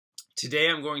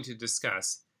Today I'm going to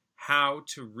discuss how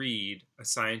to read a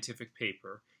scientific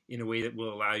paper in a way that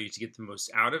will allow you to get the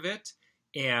most out of it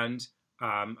and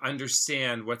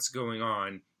understand what's going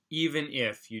on, even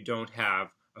if you don't have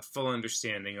a full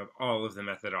understanding of all of the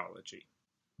methodology.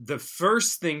 The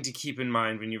first thing to keep in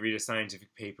mind when you read a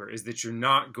scientific paper is that you're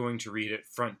not going to read it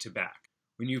front to back.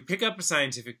 When you pick up a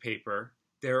scientific paper,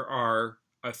 there are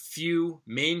a few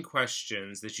main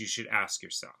questions that you should ask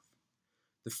yourself.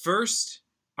 The first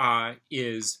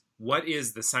is, what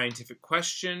is the scientific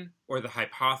question or the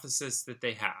hypothesis that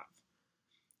they have?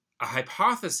 A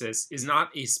hypothesis is not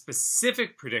a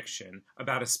specific prediction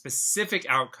about a specific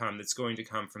outcome that's going to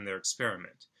come from their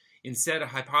experiment. Instead, a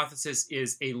hypothesis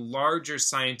is a larger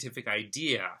scientific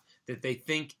idea that they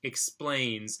think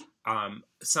explains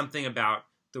something about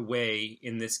the way,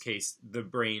 in this case, the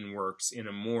brain works in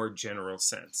a more general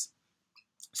sense.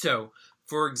 So,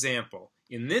 for example,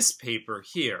 in this paper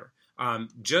here,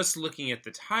 just looking at the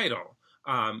title,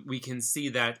 we can see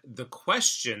that the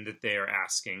question that they are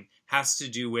asking has to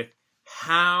do with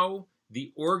how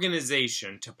the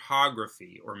organization,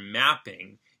 topography, or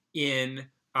mapping in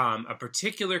a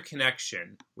particular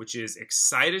connection, which is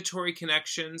excitatory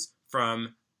connections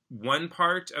from one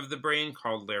part of the brain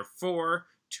called layer 4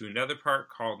 to another part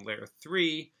called layer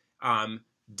 3,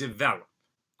 develop.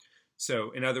 So,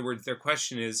 in other words, their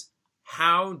question is,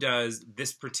 how does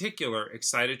this particular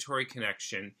excitatory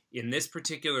connection in this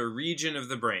particular region of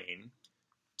the brain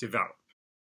develop?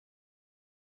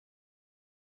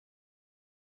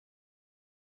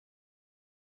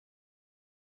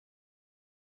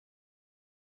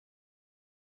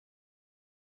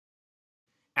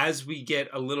 As we get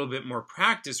a little bit more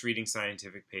practice reading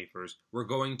scientific papers, we're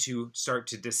going to start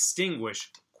to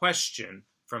distinguish question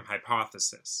from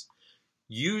hypothesis.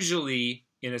 Usually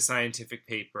in a scientific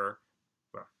paper,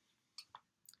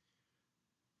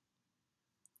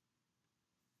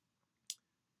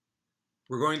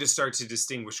 we're going to start to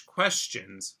distinguish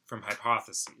questions from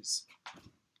hypotheses.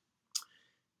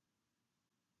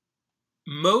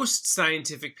 Most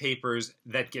scientific papers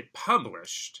that get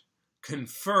published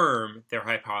confirm their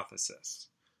hypothesis,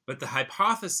 but the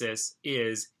hypothesis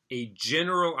is a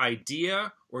general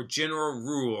idea or general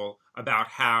rule about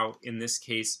how, in this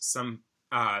case, some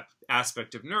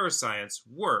aspect of neuroscience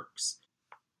works.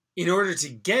 In order to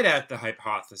get at the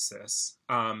hypothesis,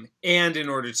 and in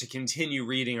order to continue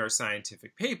reading our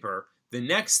scientific paper, the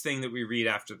next thing that we read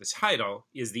after the title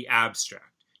is the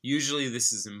abstract. Usually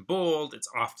this is in bold. It's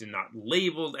often not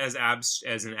labeled as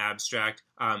an abstract,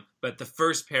 but the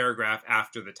first paragraph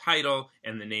after the title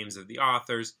and the names of the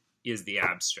authors is the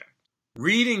abstract.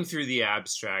 Reading through the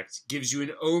abstract gives you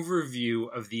an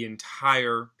overview of the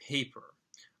entire paper.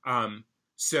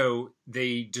 So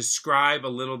they describe a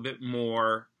little bit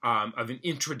more of an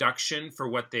introduction for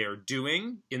what they are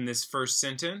doing in this first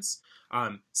sentence.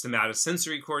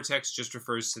 Somatosensory cortex just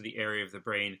refers to the area of the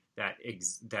brain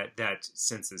that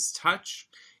senses touch.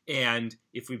 And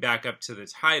if we back up to the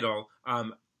title,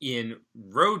 in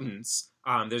rodents,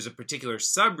 there's a particular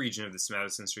subregion of the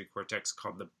somatosensory cortex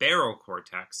called the barrel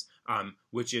cortex,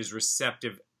 which is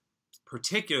receptive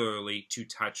particularly to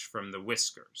touch from the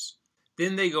whiskers.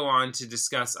 Then they go on to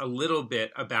discuss a little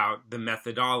bit about the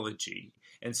methodology.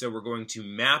 And so we're going to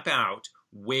map out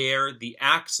where the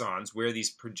axons, where these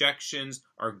projections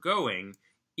are going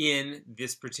in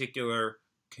this particular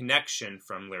connection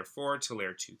from layer 4 to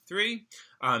layer 2-3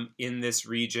 in this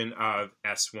region of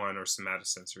S1 or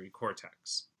somatosensory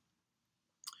cortex.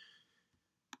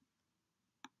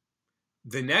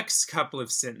 The next couple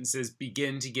of sentences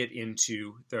begin to get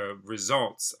into the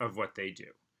results of what they do.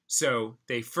 So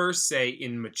they first say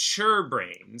in mature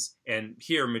brains, and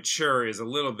here mature is a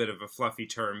little bit of a fluffy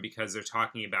term because they're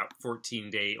talking about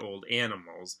 14-day-old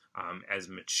animals as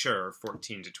mature,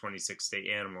 14 to 26-day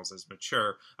animals as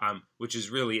mature, which is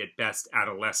really at best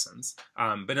adolescence.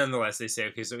 But nonetheless, they say,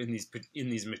 okay, so in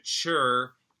these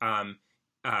mature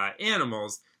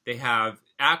animals, they have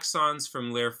axons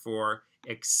from layer 4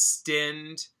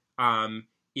 extend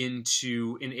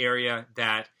into an area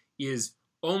that is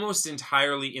almost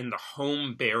entirely in the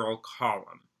home barrel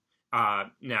column.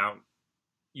 Now,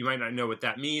 you might not know what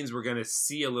that means. We're going to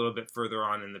see a little bit further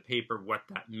on in the paper what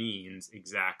that means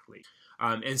exactly.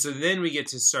 And so then we get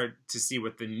to start to see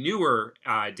what the newer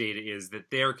data is that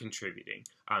they're contributing.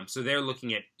 So they're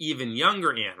looking at even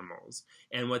younger animals,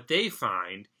 and what they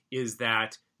find is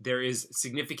that there is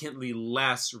significantly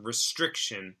less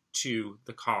restriction to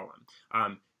the column.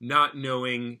 Not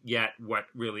knowing yet what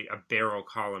really a barrel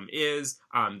column is,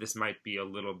 this might be a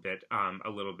little bit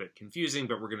confusing,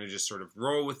 but we're going to just sort of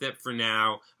roll with it for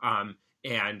now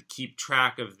and keep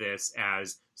track of this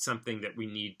as something that we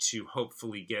need to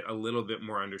hopefully get a little bit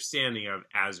more understanding of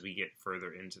as we get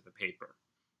further into the paper.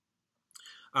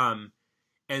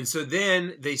 And so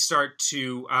then they start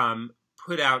to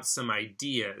put out some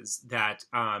ideas that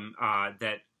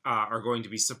are going to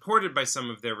be supported by some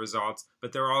of their results,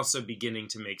 but they're also beginning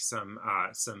to make some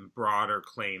broader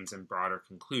claims and broader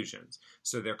conclusions.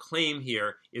 So their claim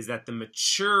here is that the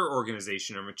mature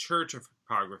organization or mature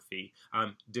topography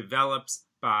develops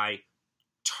by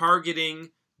targeting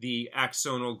the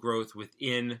axonal growth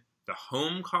within the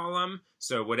home column.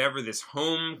 So whatever this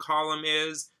home column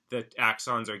is, the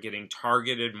axons are getting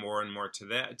targeted more and more to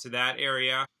that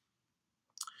area.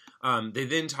 They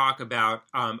then talk about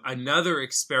another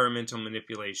experimental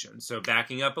manipulation. So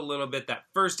backing up a little bit, that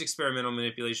first experimental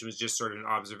manipulation was just sort of an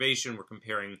observation. We're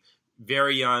comparing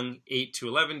very young 8 to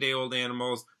 11-day-old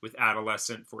animals with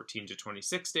adolescent 14 to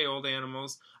 26-day-old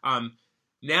animals.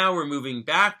 Now we're moving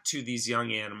back to these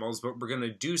young animals, but we're going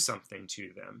to do something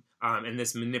to them. And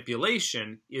this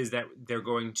manipulation is that they're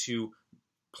going to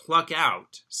pluck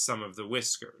out some of the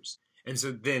whiskers. And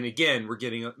so then again, we're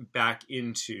getting back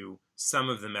into some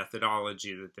of the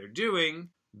methodology that they're doing.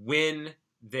 When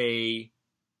they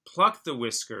pluck the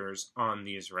whiskers on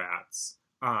these rats,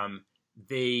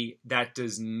 that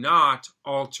does not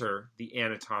alter the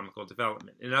anatomical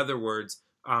development. In other words,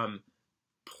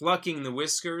 plucking the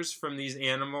whiskers from these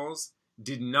animals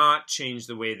did not change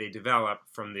the way they develop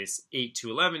from this 8 to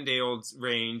 11-day-old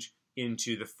range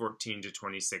into the 14 to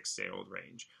 26-day-old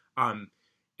range.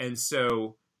 And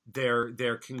so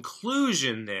their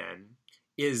conclusion then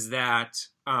is that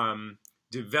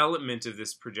development of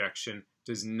this projection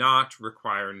does not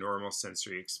require normal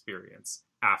sensory experience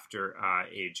after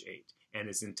age 8 and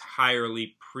is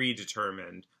entirely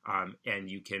predetermined, and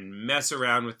you can mess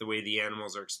around with the way the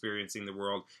animals are experiencing the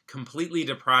world, completely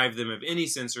deprive them of any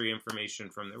sensory information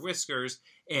from their whiskers,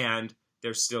 and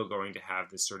they're still going to have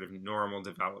this sort of normal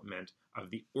development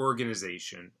of the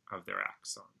organization of their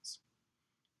axons.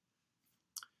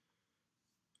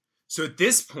 So at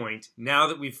this point, now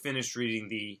that we've finished reading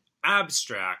the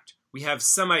abstract, we have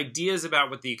some ideas about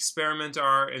what the experiment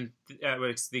are and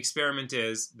what the experiment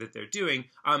is that they're doing,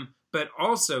 but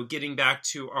also getting back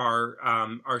to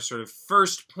our sort of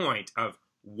first point of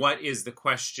what is the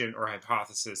question or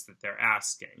hypothesis that they're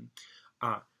asking.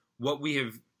 What we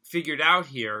have figured out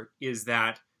here is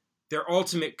that their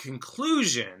ultimate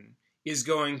conclusion is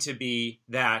going to be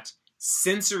that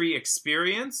sensory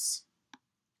experience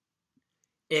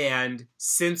and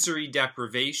sensory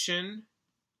deprivation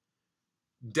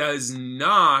does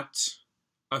not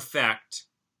affect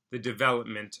the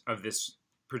development of this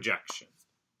projection.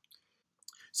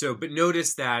 So, but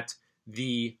notice that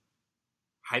the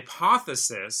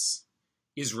hypothesis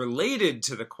is related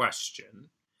to the question.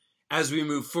 As we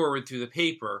move forward through the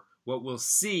paper, what we'll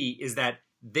see is that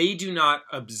they do not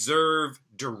observe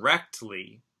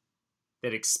directly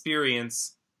that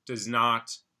experience does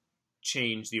not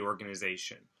change the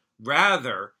organization.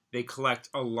 Rather, they collect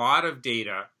a lot of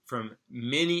data from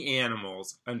many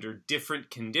animals under different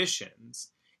conditions,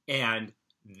 and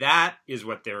that is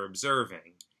what they're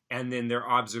observing. And then their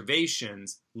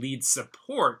observations lead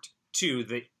support to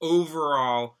the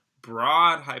overall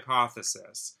broad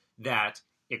hypothesis that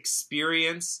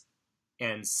experience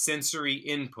and sensory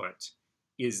input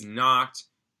is not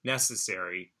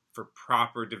necessary for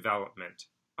proper development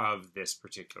of this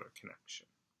particular connection.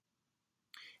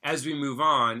 As we move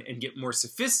on and get more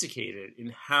sophisticated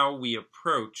in how we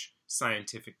approach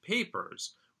scientific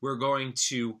papers, we're going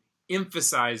to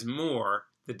emphasize more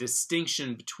the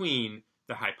distinction between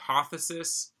the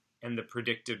hypothesis and the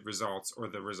predicted results, or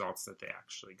the results that they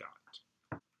actually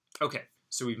got. Okay,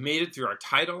 so we've made it through our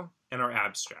title and our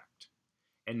abstract.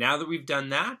 And now that we've done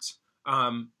that,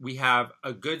 we have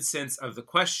a good sense of the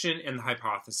question and the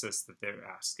hypothesis that they're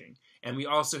asking. And we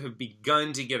also have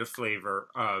begun to get a flavor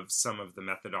of some of the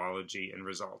methodology and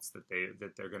results that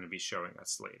they're going to be showing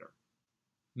us later.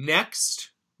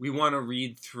 Next, we want to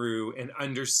read through and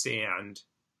understand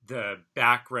the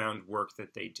background work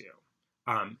that they do.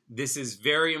 This is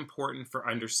very important for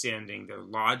understanding their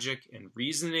logic and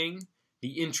reasoning.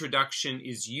 The introduction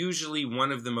is usually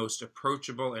one of the most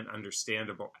approachable and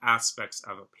understandable aspects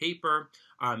of a paper.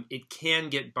 It can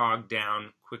get bogged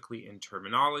down quickly in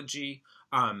terminology.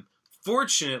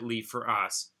 Fortunately for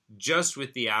us, just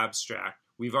with the abstract,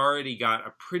 we've already got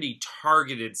a pretty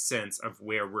targeted sense of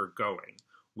where we're going.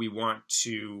 We want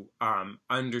to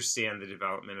understand the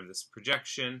development of this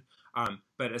projection,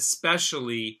 but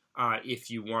especially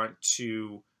if you want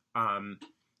to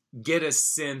get a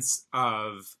sense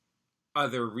of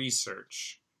other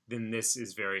research, then this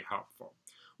is very helpful.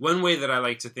 One way that I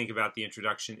like to think about the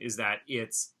introduction is that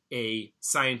it's a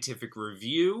scientific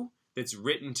review that's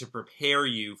written to prepare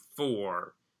you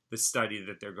for the study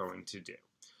that they're going to do.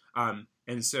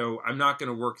 And so I'm not going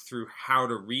to work through how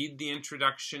to read the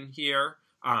introduction here.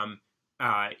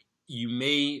 You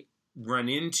may run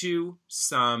into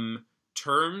some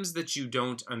terms that you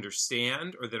don't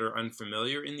understand or that are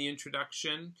unfamiliar in the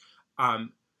introduction.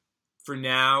 For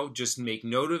now, just make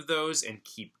note of those and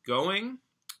keep going.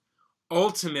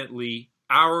 Ultimately,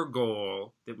 our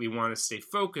goal that we want to stay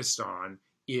focused on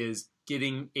is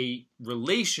getting a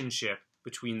relationship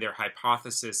between their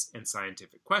hypothesis and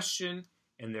scientific question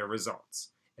and their results.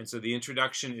 And so the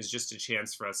introduction is just a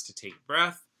chance for us to take a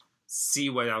breath, see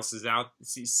what else is out,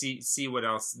 see what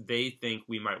else they think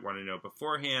we might want to know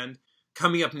beforehand.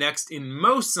 Coming up next in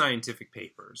most scientific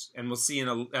papers, and we'll see in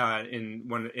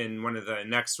one of the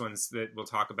next ones that we'll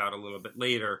talk about a little bit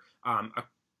later, a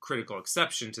critical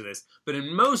exception to this, but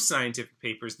in most scientific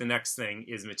papers, the next thing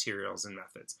is materials and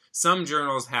methods. Some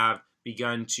journals have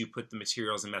begun to put the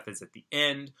materials and methods at the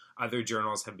end. Other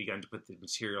journals have begun to put the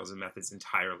materials and methods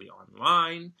entirely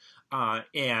online.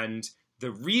 And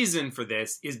the reason for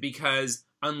this is because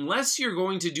unless you're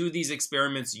going to do these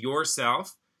experiments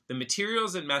yourself, the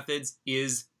materials and methods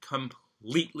is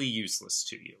completely useless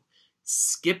to you.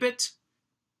 Skip it.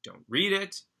 Don't read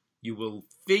it. You will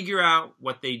figure out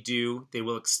what they do. They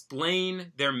will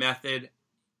explain their method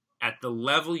at the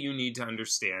level you need to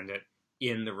understand it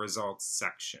in the results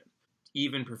section.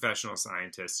 Even professional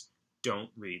scientists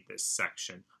don't read this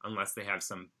section unless they have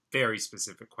some very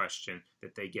specific question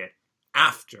that they get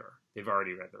after they've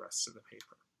already read the rest of the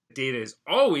paper. Data is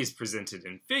always presented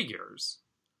in figures,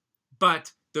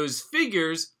 but those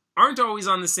figures aren't always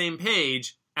on the same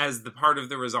page as the part of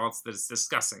the results that is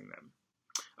discussing them.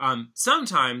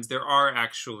 Sometimes there are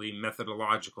actually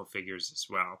methodological figures as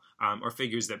well, or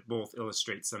figures that both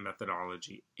illustrate some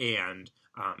methodology and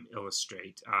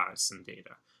illustrate some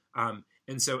data.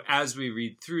 And so as we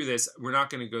read through this, we're not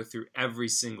going to go through every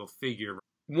single figure.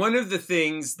 One of the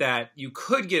things that you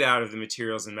could get out of the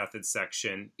materials and methods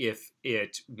section, if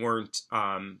it weren't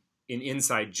an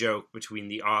inside joke between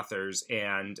the authors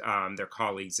and their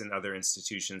colleagues in other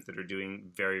institutions that are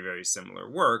doing very, very similar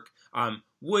work,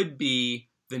 would be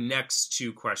the next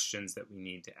two questions that we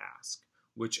need to ask,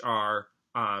 which are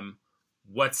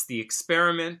what's the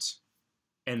experiment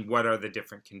and what are the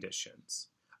different conditions?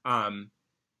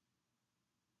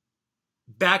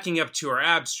 Backing up to our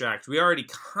abstract, we already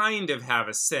kind of have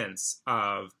a sense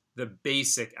of the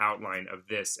basic outline of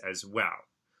this as well.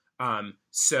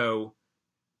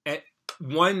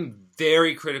 One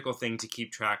very critical thing to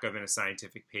keep track of in a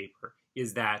scientific paper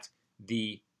is that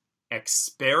the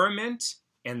experiment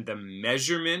and the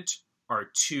measurement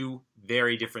are two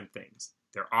very different things.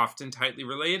 They're often tightly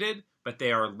related, but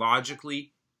they are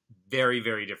logically very,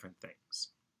 very different things.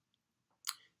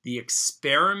 The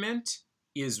experiment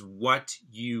is what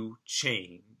you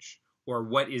change, or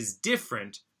what is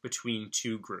different between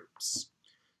two groups.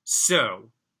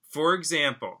 So, for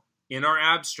example, in our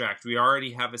abstract, we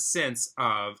already have a sense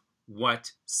of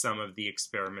what some of the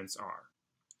experiments are.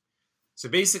 So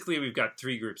basically, we've got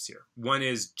three groups here. One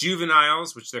is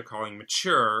juveniles, which they're calling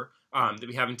mature, that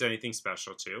we haven't done anything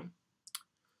special to.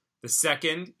 The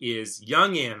second is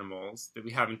young animals that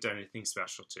we haven't done anything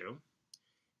special to.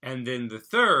 And then the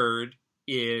third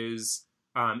is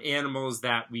animals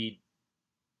that we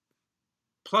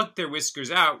plucked their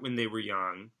whiskers out when they were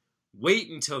young, wait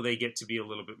until they get to be a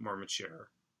little bit more mature,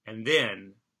 and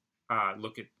then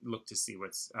look to see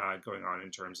what's going on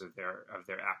in terms of their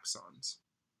axons.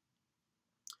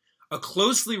 A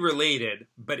closely related,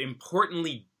 but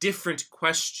importantly different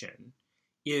question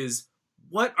is,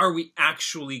 what are we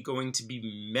actually going to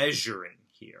be measuring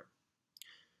here?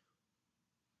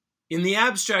 In the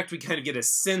abstract, we kind of get a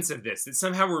sense of this, that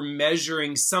somehow we're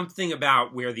measuring something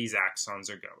about where these axons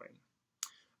are going.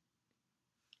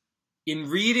 In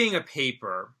reading a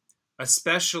paper,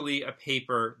 especially a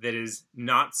paper that is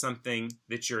not something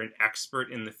that you're an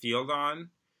expert in the field on,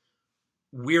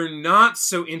 we're not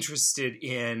so interested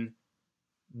in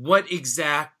what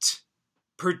exact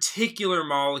particular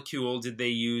molecule did they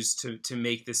use to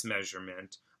make this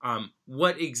measurement?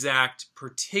 What exact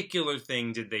particular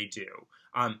thing did they do?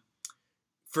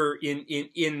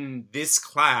 In this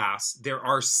class, there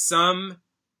are some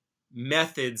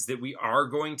methods that we are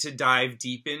going to dive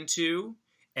deep into,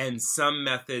 and some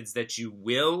methods that you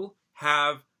will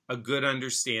have a good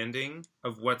understanding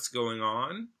of what's going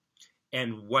on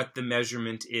and what the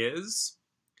measurement is.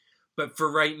 But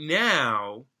for right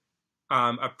now,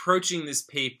 approaching this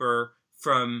paper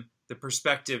from the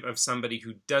perspective of somebody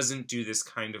who doesn't do this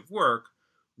kind of work,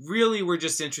 really we're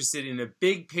just interested in a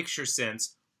big picture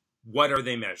sense. what are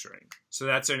they measuring? So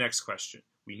that's our next question.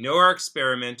 We know our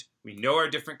experiment. We know our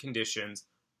different conditions.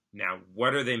 Now,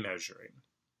 what are they measuring?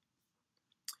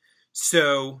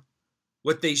 So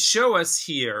what they show us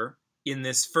here in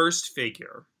this first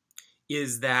figure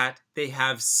is that they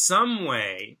have some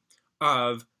way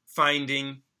of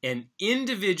finding an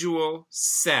individual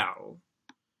cell.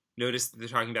 Notice that they're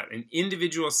talking about an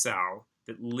individual cell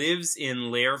that lives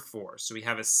in layer 4. So we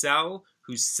have a cell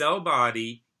whose cell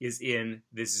body is in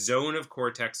this zone of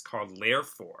cortex called layer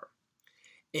 4.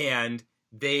 And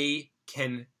they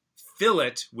can fill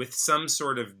it with some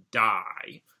sort of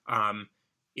dye.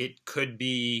 It could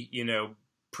be,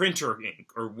 printer ink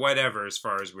or whatever as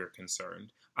far as we're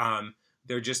concerned.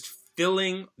 They're just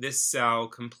filling this cell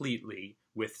completely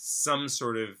with some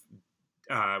sort of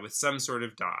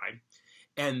dye.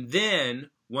 And then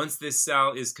once this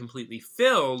cell is completely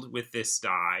filled with this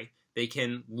dye, they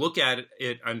can look at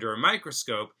it under a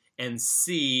microscope and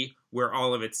see where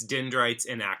all of its dendrites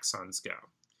and axons go.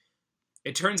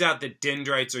 It turns out that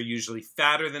dendrites are usually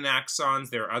fatter than axons.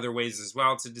 There are other ways as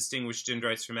well to distinguish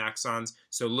dendrites from axons.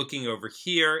 So looking over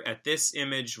here at this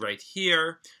image right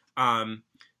here,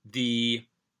 the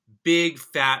big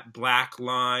fat black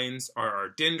lines are our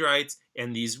dendrites,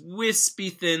 and these wispy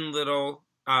thin little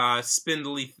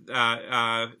spindly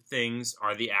things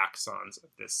are the axons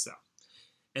of this cell.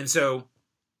 And so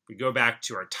if we go back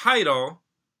to our title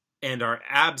and our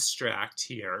abstract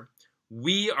here,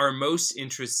 we are most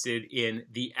interested in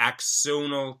the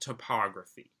axonal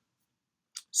topography.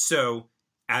 So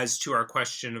as to our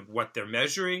question of what they're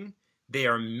measuring, they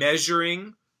are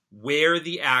measuring where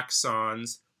the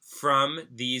axons from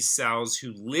these cells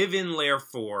who live in layer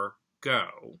 4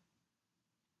 go.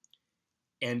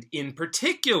 And in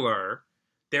particular,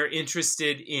 they're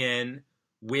interested in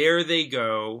where they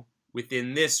go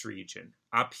within this region,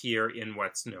 up here in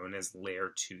what's known as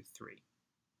layer 2-3.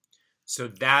 So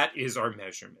that is our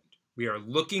measurement. We are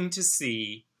looking to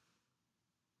see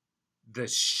the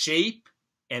shape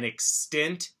and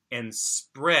extent and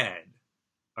spread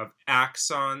of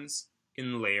axons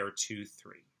in layer 2-3.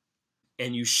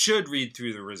 And you should read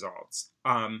through the results.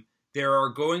 There are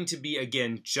going to be,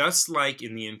 again, just like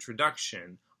in the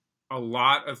introduction, a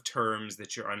lot of terms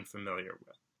that you're unfamiliar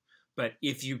with. But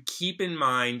if you keep in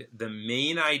mind the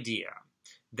main idea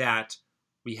that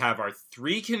we have our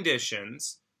 3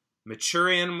 conditions, mature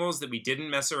animals that we didn't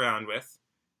mess around with,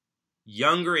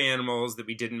 younger animals that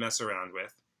we didn't mess around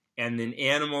with, and then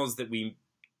animals that we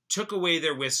took away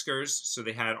their whiskers so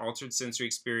they had altered sensory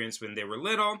experience when they were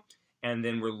little, and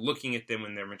then we're looking at them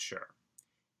when they're mature.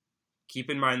 Keep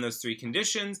in mind those 3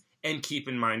 conditions, and keep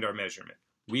in mind our measurement.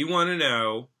 We want to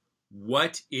know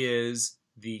what is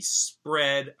the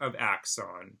spread of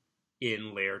axon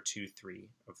in layer 2-3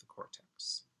 of the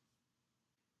cortex.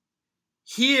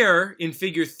 Here in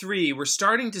figure 3, we're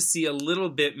starting to see a little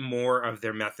bit more of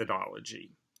their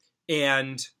methodology.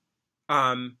 And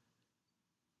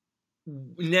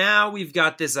now we've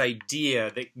got this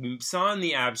idea that we saw in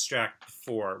the abstract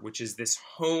before, which is this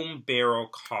home barrel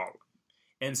column.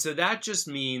 And so that just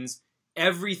means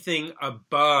everything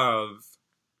above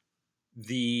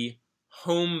the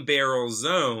home barrel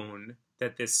zone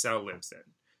that this cell lives in.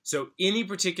 So any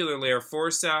particular layer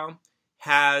 4 cell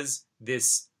has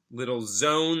this little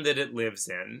zone that it lives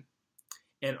in.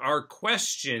 And our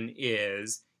question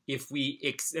is, if we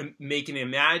make an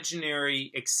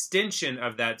imaginary extension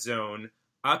of that zone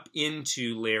up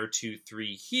into layer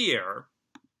 2-3 here,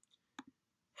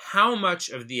 how much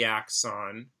of the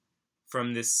axon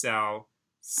from this cell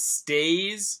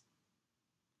stays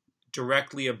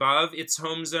directly above its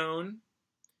home zone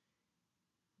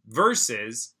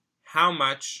versus how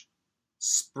much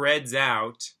spreads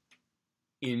out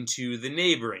into the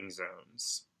neighboring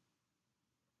zones.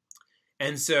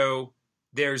 And so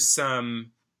there's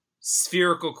some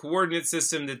spherical coordinate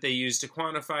system that they use to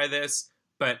quantify this,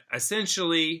 but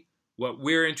essentially what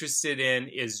we're interested in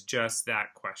is just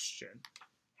that question.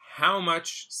 How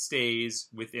much stays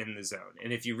within the zone?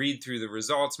 And if you read through the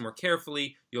results more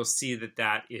carefully, you'll see that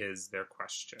that is their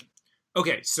question.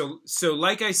 Okay, so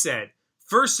like I said,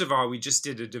 first of all, we just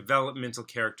did a developmental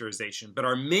characterization, but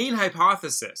our main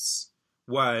hypothesis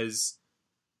was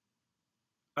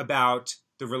about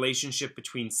the relationship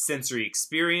between sensory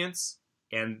experience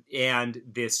and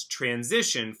this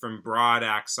transition from broad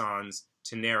axons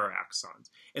to narrow axons.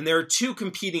 And there are 2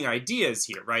 competing ideas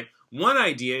here, right? One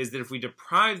idea is that if we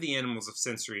deprive the animals of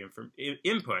sensory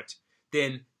input,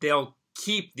 then they'll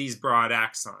keep these broad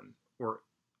axon or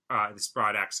this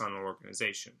broad axonal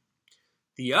organization.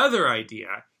 The other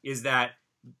idea is that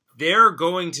they're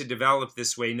going to develop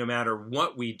this way no matter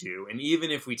what we do. And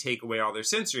even if we take away all their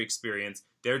sensory experience,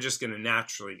 they're just going to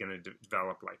naturally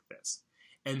develop like this.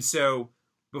 And so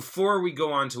before we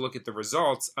go on to look at the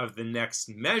results of the next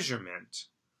measurement,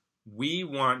 we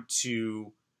want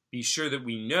to be sure that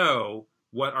we know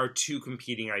what our two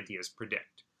competing ideas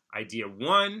predict. Idea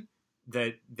one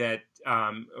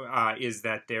is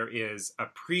that there is a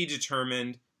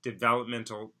predetermined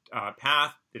developmental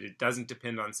path, that it doesn't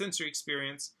depend on sensory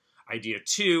experience. Idea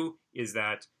two is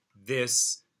that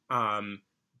this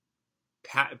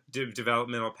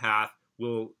developmental path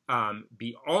will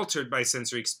be altered by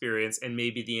sensory experience, and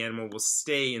maybe the animal will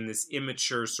stay in this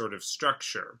immature sort of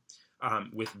structure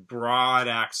with broad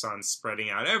axons spreading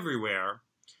out everywhere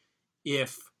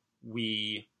if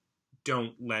we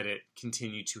don't let it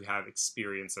continue to have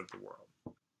experience of the world.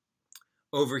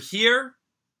 Over here,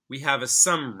 we have a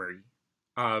summary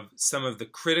of some of the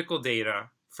critical data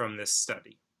from this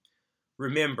study.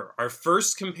 Remember, our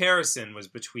first comparison was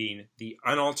between the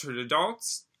unaltered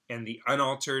adults and the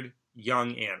unaltered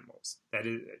young animals. That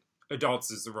is, adults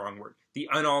is the wrong word. The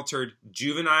unaltered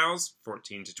juveniles,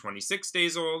 14 to 26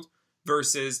 days old,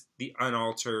 versus the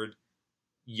unaltered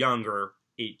younger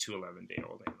 8 to 11 day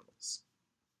old animals.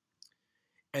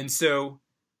 And so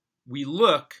we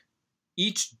look,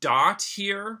 each dot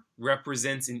here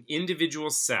represents an individual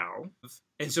cell.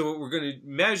 And so what we're going to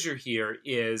measure here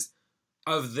is,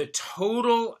 of the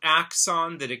total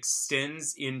axon that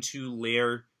extends into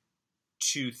layer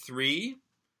 2-3,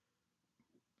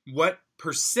 what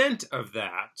percent of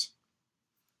that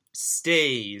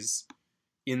stays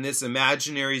in this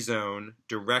imaginary zone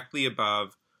directly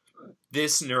above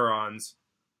this neuron's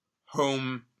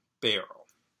home barrel?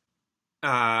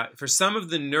 For some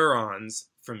of the neurons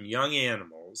from young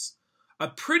animals, a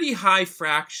pretty high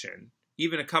fraction,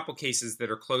 even a couple cases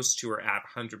that are close to or at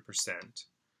 100%,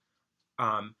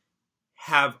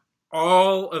 have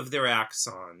all of their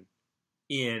axon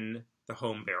in the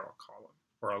home barrel column,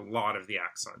 or a lot of the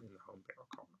axon in the home barrel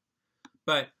column.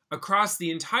 But across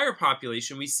the entire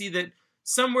population, we see that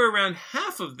somewhere around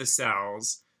half of the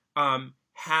cells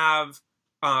have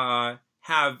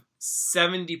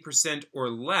 70% or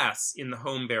less in the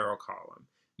home barrel column,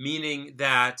 meaning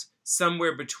that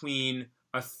somewhere between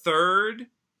a third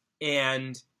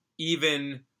and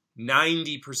even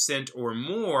 90% or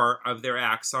more of their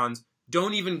axons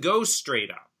don't even go straight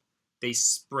up. They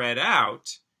spread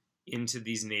out into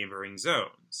these neighboring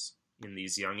zones in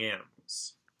these young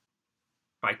animals.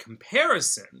 By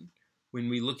comparison, when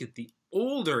we look at the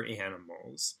older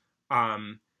animals,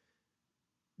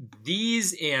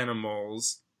 these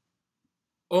animals,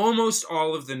 almost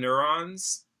all of the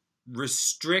neurons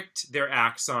restrict their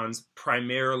axons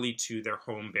primarily to their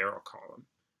home barrel column.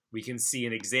 We can see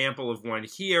an example of one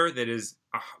here that is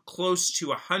close to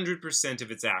 100%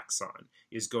 of its axon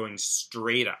is going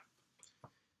straight up.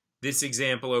 This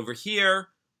example over here,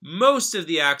 most of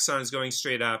the axon is going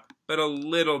straight up, but a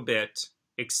little bit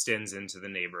extends into the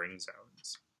neighboring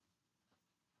zones.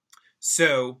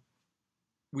 So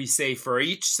we say for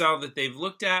each cell that they've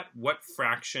looked at, what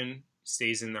fraction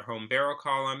stays in their home barrel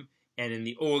column, and in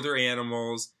the older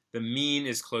animals, the mean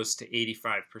is close to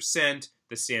 85%.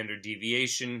 The standard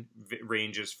deviation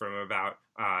ranges from about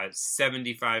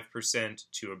 75%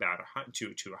 to about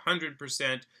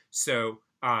 100%. So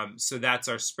that's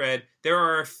our spread. There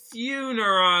are a few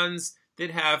neurons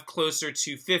that have closer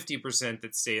to 50%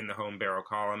 that stay in the home barrel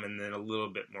column, and then a little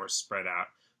bit more spread out.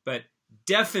 But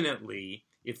definitely,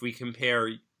 if we compare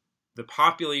the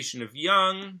population of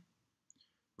young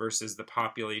versus the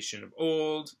population of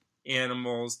old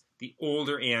animals, the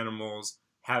older animals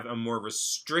have a more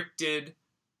restricted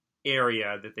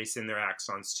area that they send their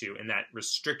axons to, and that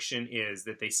restriction is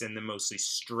that they send them mostly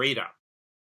straight up.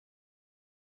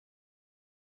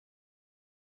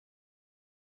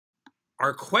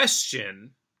 Our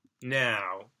question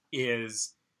now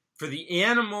is, for the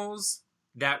animals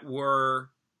that were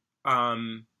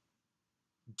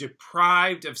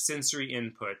deprived of sensory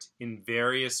input in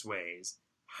various ways,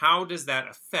 how does that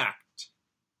affect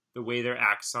the way their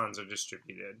axons are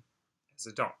distributed as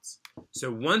adults?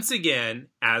 So once again,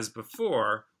 as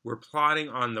before, we're plotting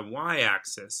on the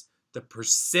y-axis the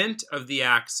percent of the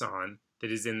axon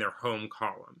that is in their home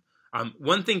column.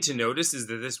 One thing to notice is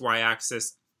that this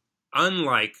y-axis,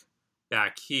 unlike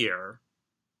back here,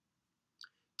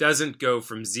 doesn't go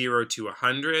from 0 to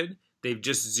 100. They've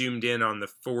just zoomed in on the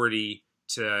 40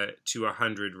 to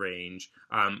 100 range,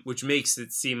 which makes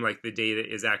it seem like the data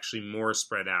is actually more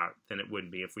spread out than it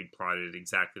would be if we'd plotted it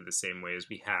exactly the same way as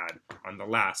we had on the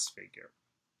last figure.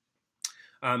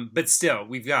 But still,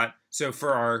 we've got, so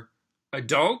for our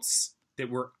adults that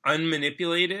were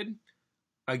unmanipulated,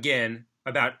 Again,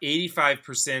 about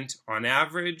 85% on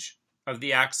average of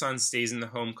the axon stays in the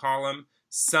home column.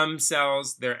 Some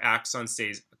cells, their axon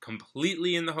stays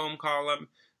completely in the home column.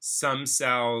 Some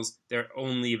cells, they're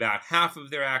only about half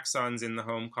of their axons in the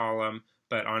home column,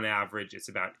 but on average, it's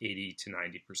about 80 to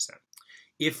 90%.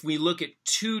 If we look at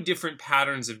two different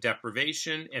patterns of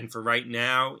deprivation, and for right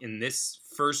now, in this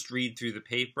first read through the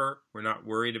paper, we're not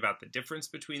worried about the difference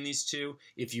between these two.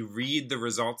 If you read the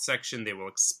results section, they will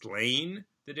explain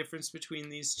the difference between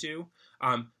these two.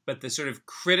 But the sort of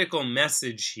critical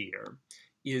message here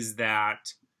is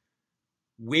that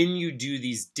when you do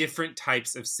these different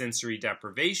types of sensory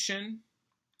deprivation,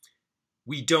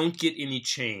 we don't get any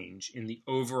change in the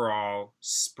overall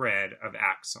spread of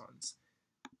axons.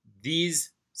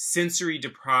 These sensory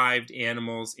deprived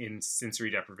animals in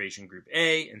sensory deprivation group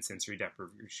A and sensory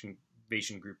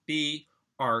deprivation group B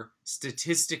are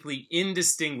statistically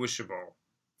indistinguishable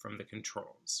from the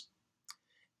controls.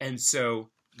 And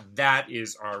so that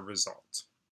is our result.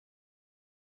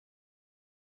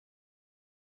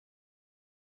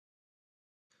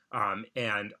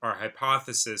 And our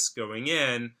hypothesis going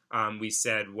in, we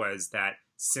said, was that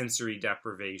sensory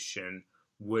deprivation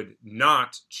would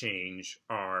not change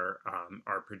our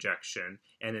projection.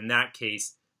 And in that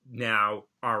case, now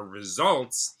our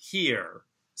results here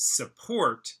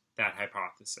support that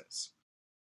hypothesis.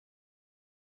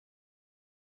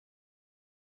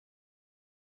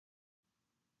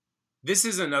 This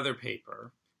is another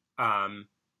paper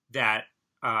that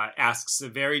asks a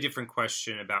very different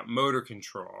question about motor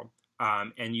control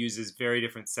and uses very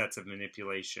different sets of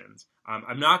manipulations.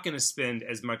 I'm not going to spend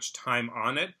as much time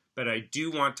on it, but I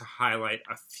do want to highlight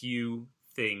a few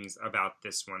things about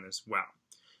this one as well.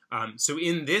 So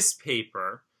in this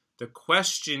paper, the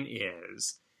question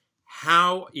is,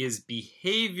 how is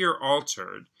behavior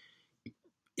altered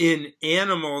in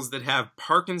animals that have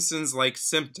Parkinson's-like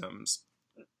symptoms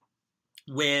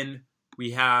when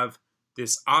we have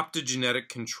this optogenetic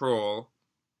control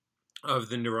of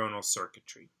the neuronal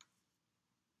circuitry?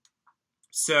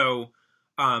 So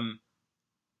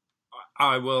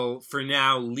I will, for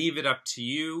now, leave it up to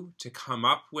you to come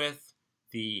up with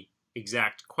the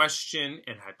exact question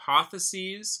and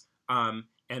hypotheses,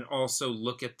 and also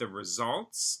look at the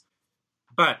results.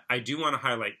 But I do want to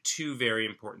highlight two very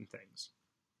important things.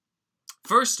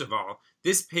 First of all,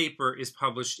 this paper is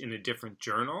published in a different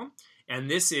journal, and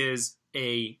this is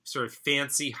a sort of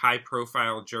fancy,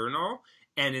 high-profile journal.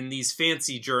 And in these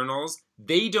fancy journals,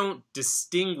 they don't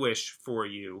distinguish for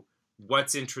you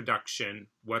what's introduction,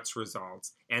 what's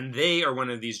results. And they are one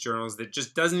of these journals that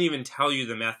just doesn't even tell you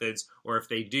the methods, or if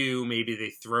they do, maybe they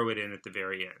throw it in at the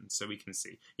very end. So we can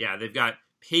see, yeah, they've got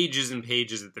pages and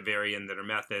pages at the very end that are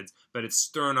methods, but it's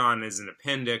thrown on as an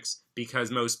appendix because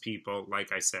most people,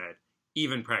 like I said,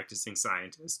 even practicing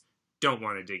scientists, don't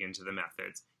want to dig into the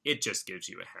methods. It just gives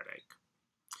you a headache.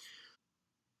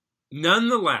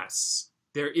 Nonetheless,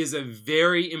 there is a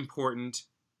very important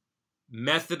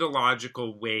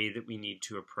methodological way that we need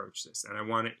to approach this, and I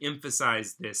want to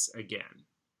emphasize this again.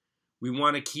 We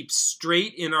want to keep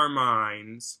straight in our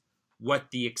minds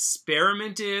what the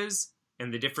experiment is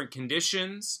and the different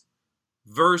conditions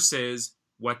versus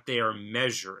what they are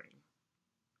measuring.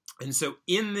 And so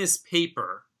in this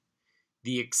paper,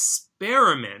 the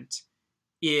experiment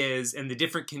is, and the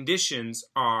different conditions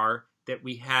are, that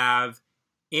we have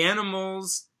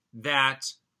animals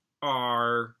that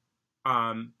are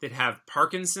that have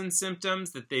Parkinson's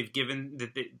symptoms, that they've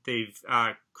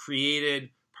created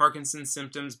Parkinson's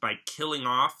symptoms by killing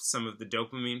off some of the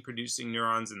dopamine-producing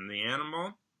neurons in the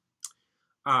animal,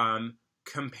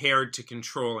 compared to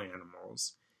control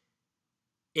animals.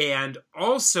 And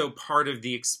also part of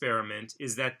the experiment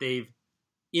is that they've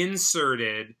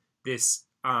inserted this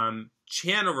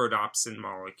chanorodopsin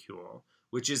molecule,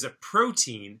 which is a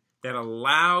protein that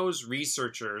allows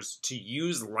researchers to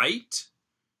use light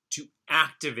to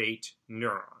activate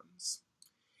neurons.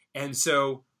 And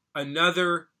so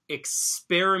another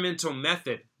experimental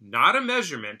method, not a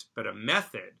measurement, but a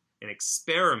method, an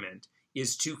experiment,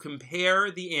 is to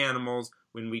compare the animals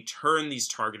when we turn these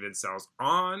targeted cells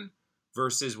on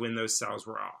versus when those cells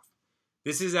were off.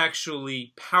 This is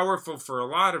actually powerful for a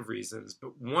lot of reasons,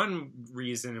 but one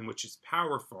reason in which it's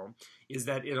powerful is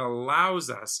that it allows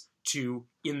us to,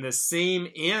 in the same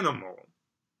animal,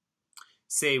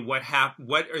 say what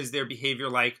is their behavior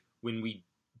like when we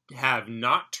have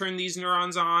not turned these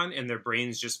neurons on and their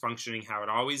brain's just functioning how it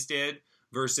always did,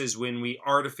 versus when we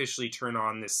artificially turn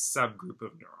on this subgroup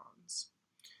of neurons.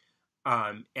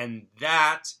 And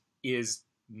that is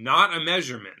not a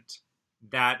measurement.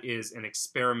 That is an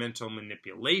experimental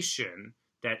manipulation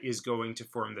that is going to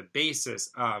form the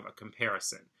basis of a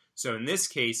comparison. So in this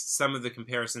case, some of the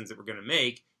comparisons that we're going to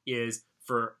make is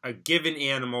for a given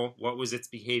animal, what was its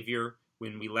behavior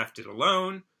when we left it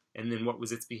alone, and then what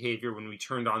was its behavior when we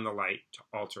turned on the light to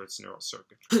alter its neural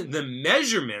circuit. The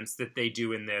measurements that they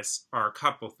do in this are a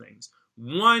couple things.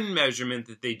 One measurement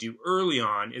that they do early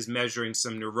on is measuring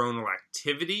some neuronal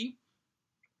activity.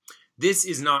 This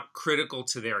is not critical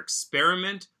to their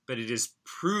experiment, but it is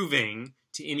proving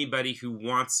to anybody who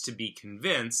wants to be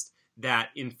convinced that,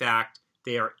 in fact,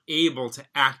 they are able to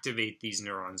activate these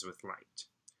neurons with light.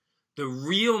 The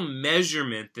real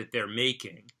measurement that they're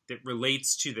making that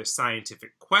relates to the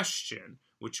scientific question,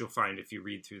 which you'll find if you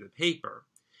read through the paper,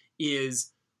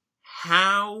 is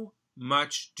how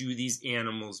much do these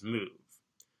animals move?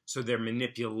 So their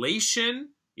manipulation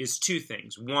is two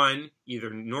things. One, either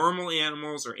normal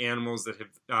animals or animals that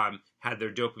have had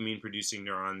their dopamine-producing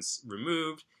neurons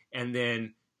removed, and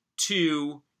then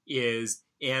two is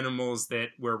animals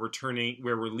where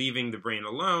we're leaving the brain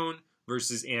alone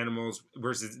versus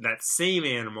that same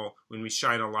animal when we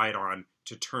shine a light on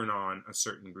to turn on a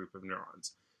certain group of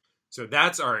neurons. So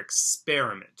that's our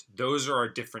experiment. Those are our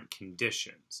different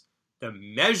conditions. The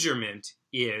measurement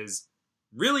is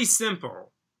really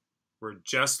simple. We're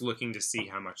just looking to see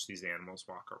how much these animals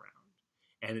walk around.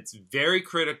 And it's very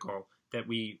critical that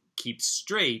we keep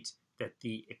straight that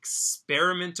the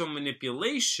experimental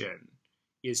manipulation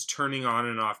is turning on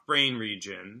and off brain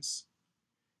regions,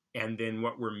 and then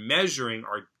what we're measuring,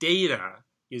 our data,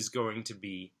 is going to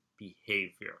be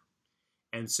behavior.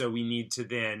 And so we need to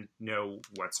then know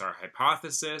what's our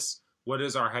hypothesis, what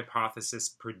does our hypothesis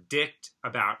predict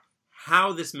about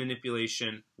how this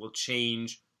manipulation will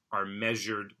change our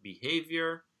measured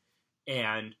behavior,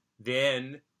 and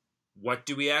then what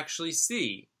do we actually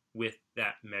see with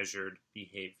that measured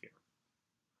behavior.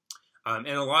 And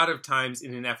a lot of times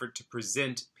in an effort to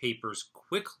present papers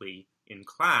quickly in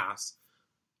class,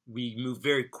 we move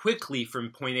very quickly from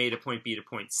point A to point B to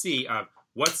point C of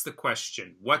what's the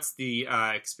question, what's the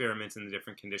experiment in the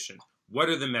different conditions, what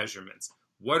are the measurements,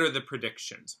 what are the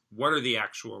predictions, what are the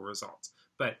actual results.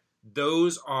 But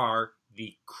those are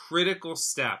the critical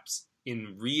steps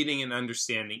in reading and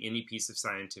understanding any piece of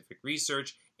scientific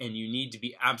research, and you need to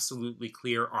be absolutely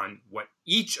clear on what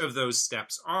each of those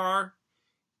steps are,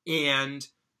 and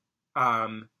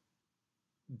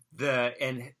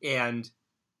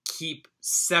keep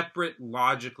separate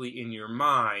logically in your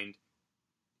mind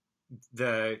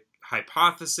the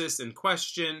hypothesis and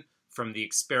question from the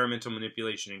experimental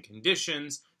manipulation and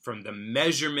conditions, from the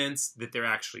measurements that they're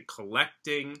actually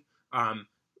collecting, from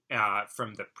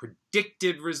the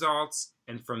predicted results,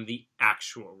 and from the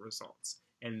actual results.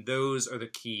 And those are the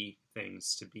key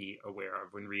things to be aware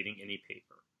of when reading any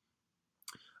paper.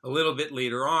 A little bit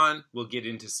later on, we'll get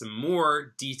into some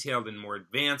more detailed and more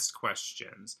advanced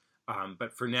questions.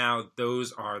 But for now,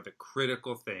 those are the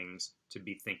critical things to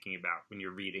be thinking about when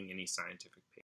you're reading any scientific paper.